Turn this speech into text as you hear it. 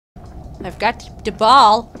I've got the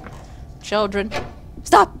ball. Children.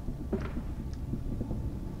 Stop!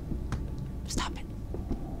 Stop it.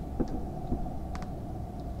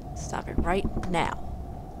 Stop it right now.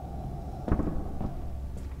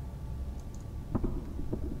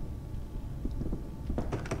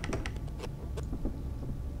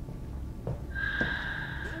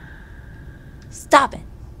 Stop it.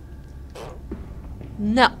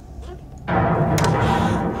 No.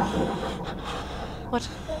 What?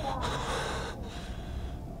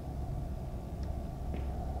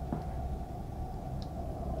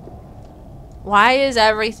 Why is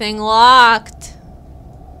everything locked?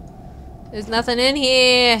 There's nothing in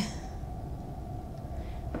here.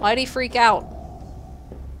 Why'd he freak out?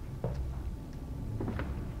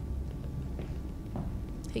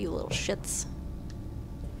 Hey, you little shits.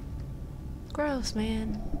 Gross,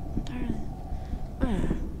 man. I'm tired of...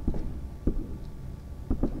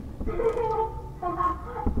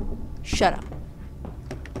 Shut up.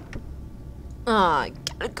 Oh, I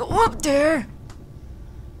gotta go up there.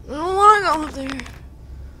 I don't wanna go up there.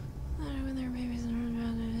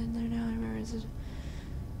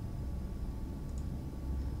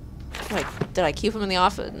 Did I keep them in the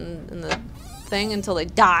office in the thing until they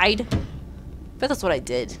died? I bet that's what I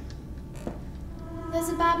did. There's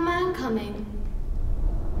a bad man coming.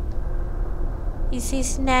 Is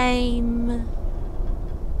his name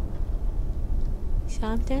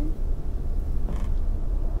something?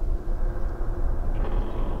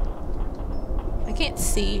 I can't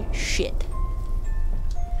see shit.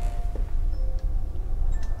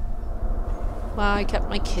 Wow, I kept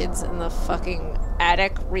my kids in the fucking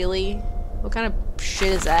attic, really? What kind of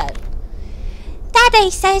shit is that? Daddy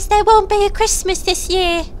says there won't be a Christmas this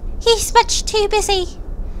year. He's much too busy.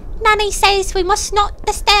 Nanny says we must not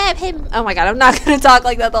disturb him. Oh my god, I'm not gonna talk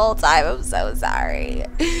like that the whole time. I'm so sorry.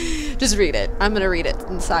 Just read it. I'm gonna read it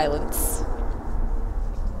in silence.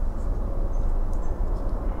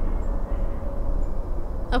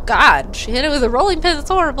 Oh god, she hit it with a rolling pin. It's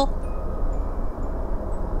horrible.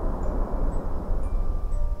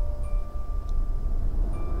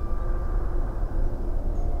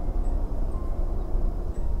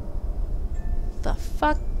 The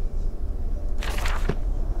fuck?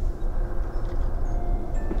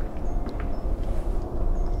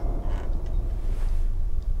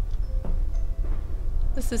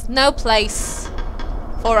 This is no place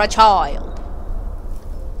for a child.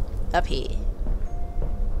 Up here.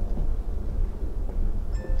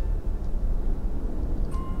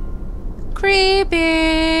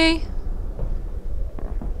 Creepy.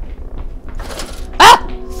 Ah!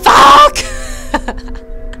 Fuck!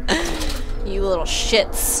 You little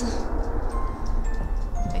shits.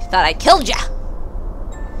 I thought I killed ya.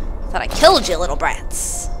 I thought I killed you, little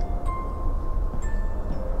brats.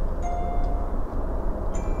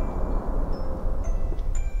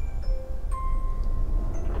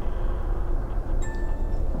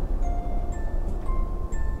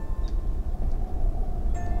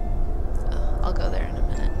 I'll go there in a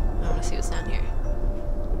minute. I want to see what's down here.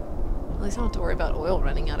 At least I don't have to worry about oil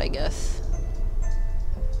running out, I guess.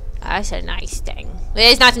 That's a nice thing.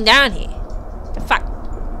 There's nothing down here. The fuck?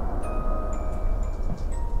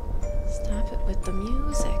 Stop it with the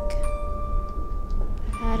music.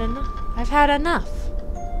 I've had enough. I've had enough.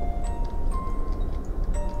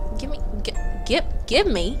 Give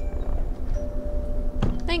me.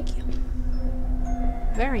 Thank you.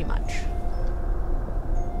 Very much.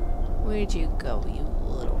 Where'd you go, you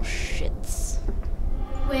little shits?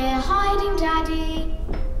 We're hiding, Daddy.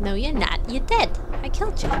 No, you're not. You're dead. I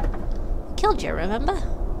killed you. I killed you, remember?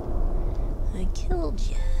 I killed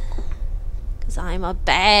you. Because I'm a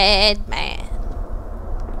bad man.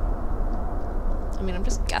 I mean, I'm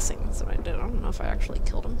just guessing that's what I did. I don't know if I actually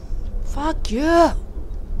killed him. Fuck you!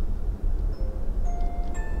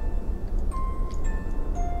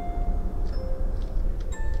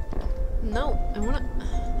 No, I wanna...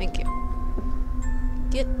 Thank you.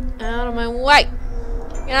 Get out of my way!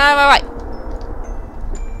 Get out of my way!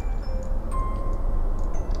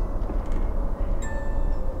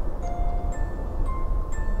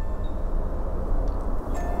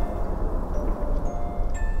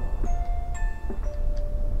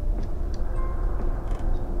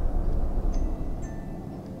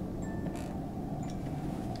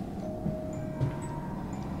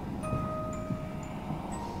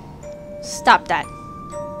 Stop that.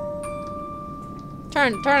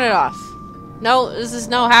 Turn it off. No, this is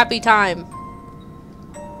no happy time.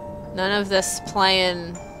 None of this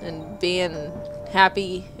playing and being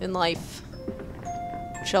happy in life.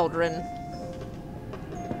 Children.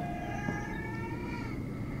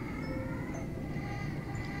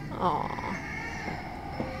 Aww.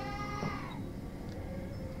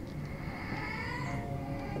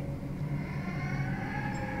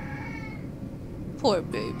 Poor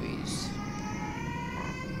babies.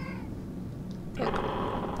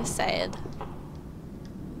 They're sad.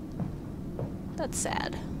 That's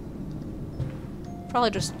sad.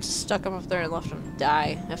 Probably just stuck him up there and left him to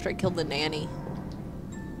die after I killed the nanny.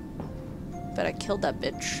 But I killed that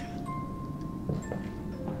bitch.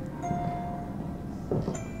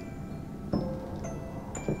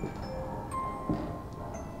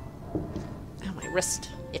 Ow, my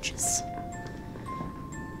wrist itches.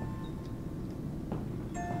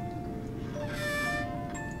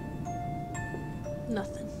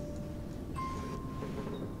 Nothing.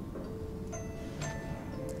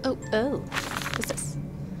 Oh. What's this?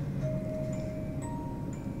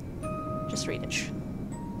 Just read it.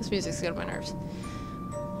 This music's getting on my nerves.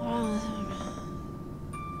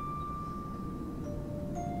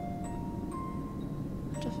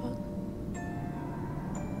 What the fuck?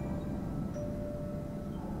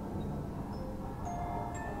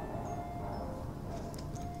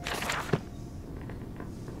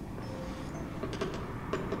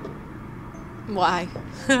 Why?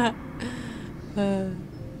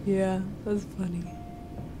 Yeah, that's funny.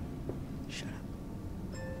 Shut up.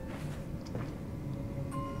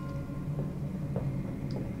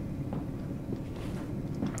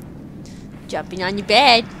 Jumping on your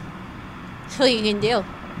bed. What are you gonna do?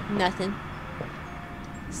 Nothing.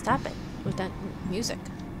 Stop it with that music.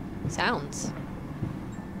 Sounds.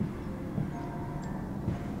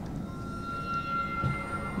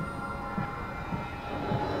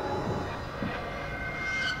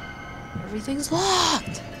 Everything's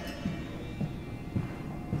locked.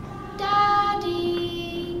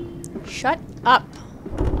 Daddy. Shut up.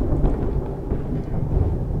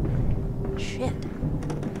 Shit.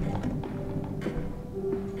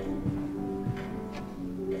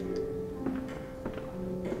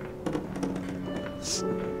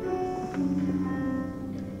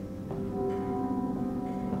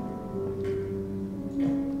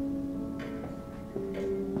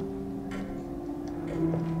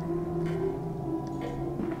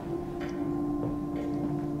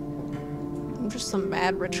 I'm just some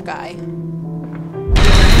mad rich guy.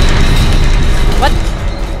 What?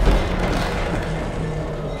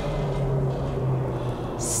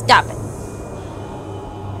 Stop it.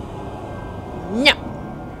 No.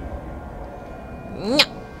 No.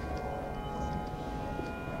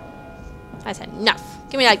 I said enough.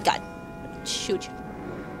 Give me that gun. Shoot you.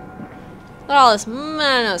 Look at all this.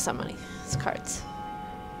 I know some money. It's cards.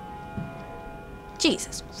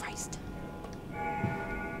 Jesus Christ.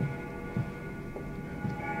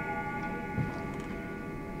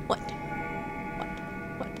 What?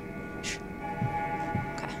 Shh.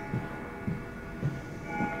 Okay.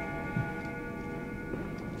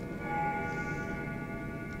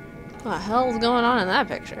 What the hell's going on in that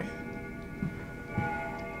picture?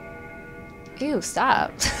 Ew,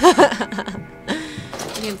 stop. I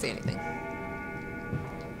can't see anything.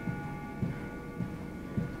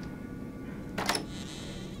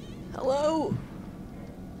 Hello?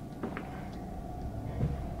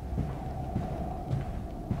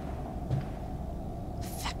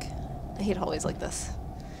 Fuck. I hate hallways like this.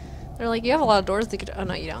 They're like, you have a lot of doors that could. Oh,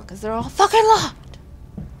 no, you don't, because they're all fucking locked.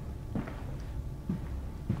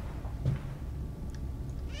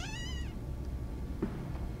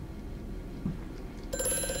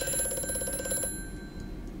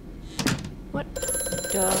 What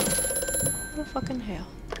the fucking hell?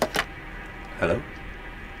 Hello?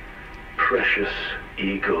 Precious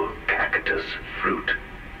eagle cactus fruit.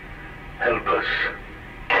 Help us.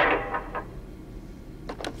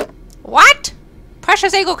 What?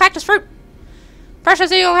 Precious eagle cactus fruit.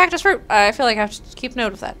 Precious eagle cactus fruit. I feel like I have to keep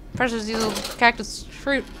note of that. Precious eagle cactus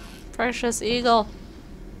fruit. Precious eagle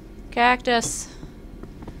cactus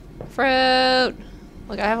fruit.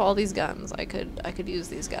 Look, I have all these guns. I could use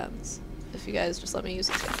these guns if you guys just let me use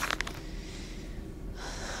these guns.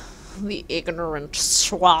 The ignorant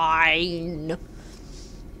swine.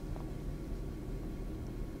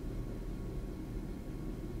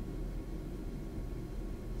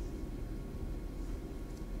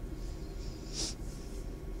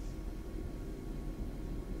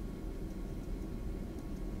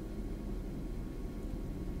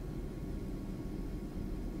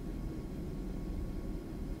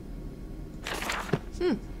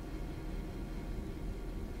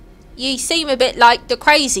 You seem a bit like the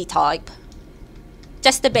crazy type.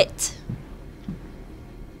 Just a bit.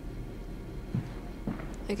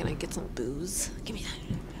 Hey, can I get some booze? Give me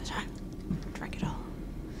that. Drink it all.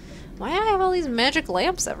 Why do I have all these magic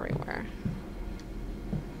lamps everywhere?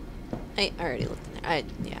 I already looked in there.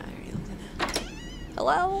 Yeah, I already looked in there.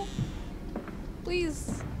 Hello?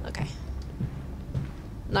 Please? Okay.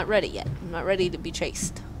 Not ready yet. I'm not ready to be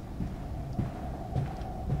chased.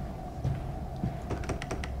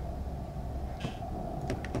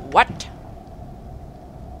 What?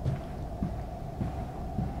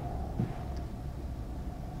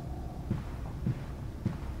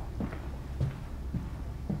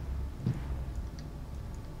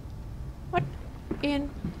 What in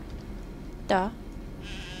the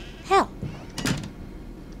hell?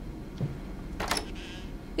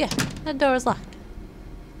 Yeah, that door is locked.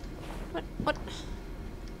 What?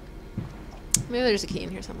 Maybe there's a key in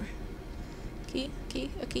here somewhere. A key.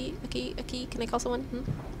 Can I call someone?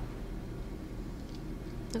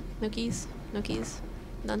 No keys. No keys.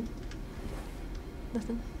 None.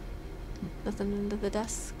 Nothing. Nothing under the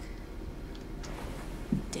desk.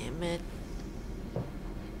 Damn it.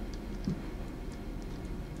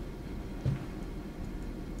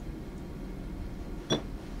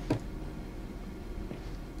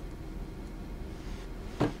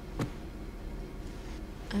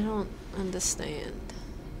 I don't understand.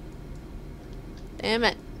 Damn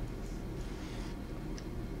it.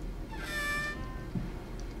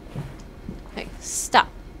 Hey, stop.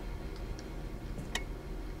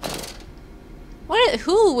 What?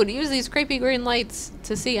 Who would use these creepy green lights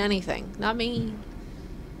to see anything? Not me.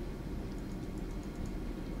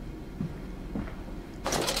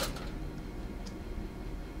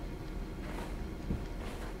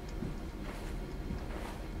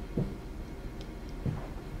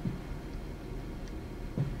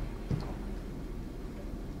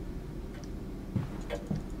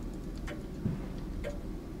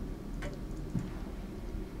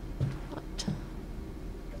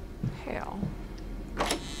 Hell.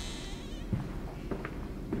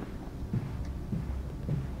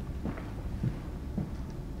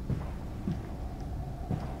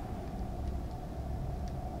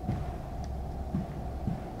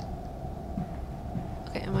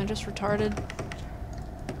 Okay, am I just retarded?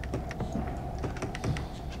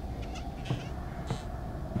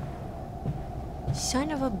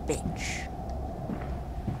 Son of a bitch.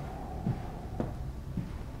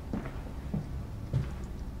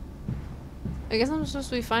 I guess I'm supposed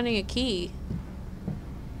to be finding a key.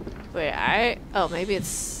 Wait, oh, maybe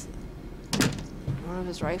it's one of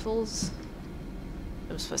his rifles?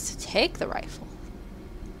 I'm supposed to take the rifle.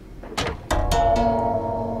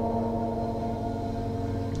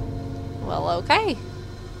 Well, okay.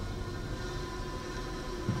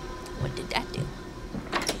 What did that do?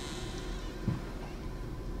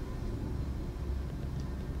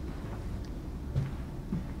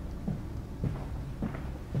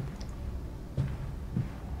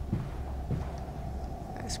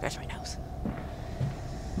 Scratch my nose.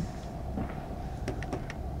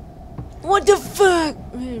 What the fuck?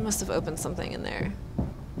 He must have opened something in there.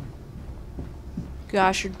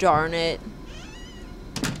 Gosh darn it.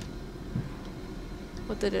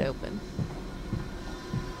 What did it open?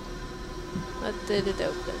 What did it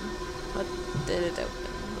open? What did it open?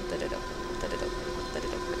 What did it open? What did it open?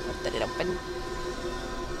 What did it open?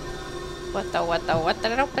 What did it open? What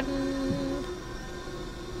did it open?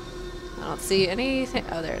 I don't see anything.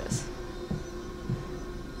 Oh, there it is.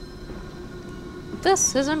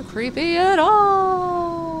 This isn't creepy at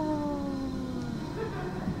all.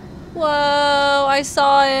 Whoa, I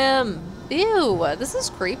saw him. Ew, this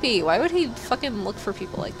is creepy. Why would he fucking look for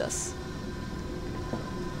people like this?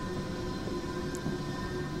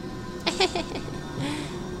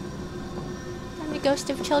 I'm the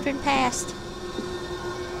ghost of children past.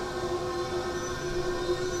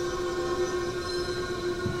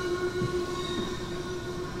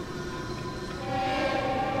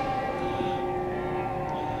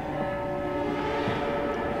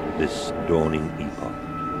 This dawning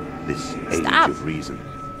epoch, this age Stop. of reason,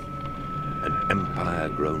 an empire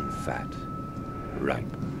grown fat, ripe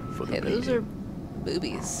for the Okay, those bleeding. are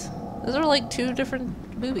boobies. Those are like two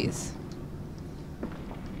different boobies.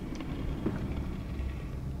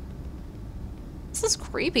 This is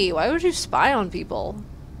creepy. Why would you spy on people?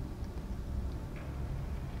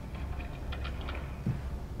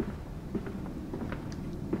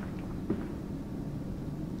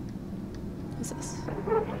 What's this?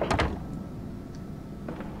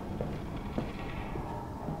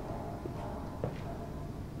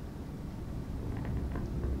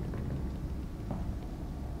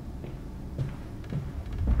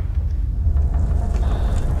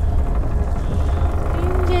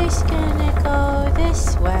 I'm just gonna go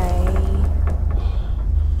this way.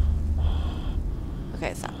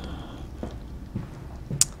 Okay, stop.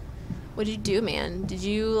 What did you do, man? Did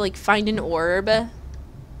you, like, find an orb?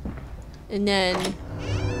 And then...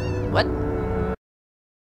 What?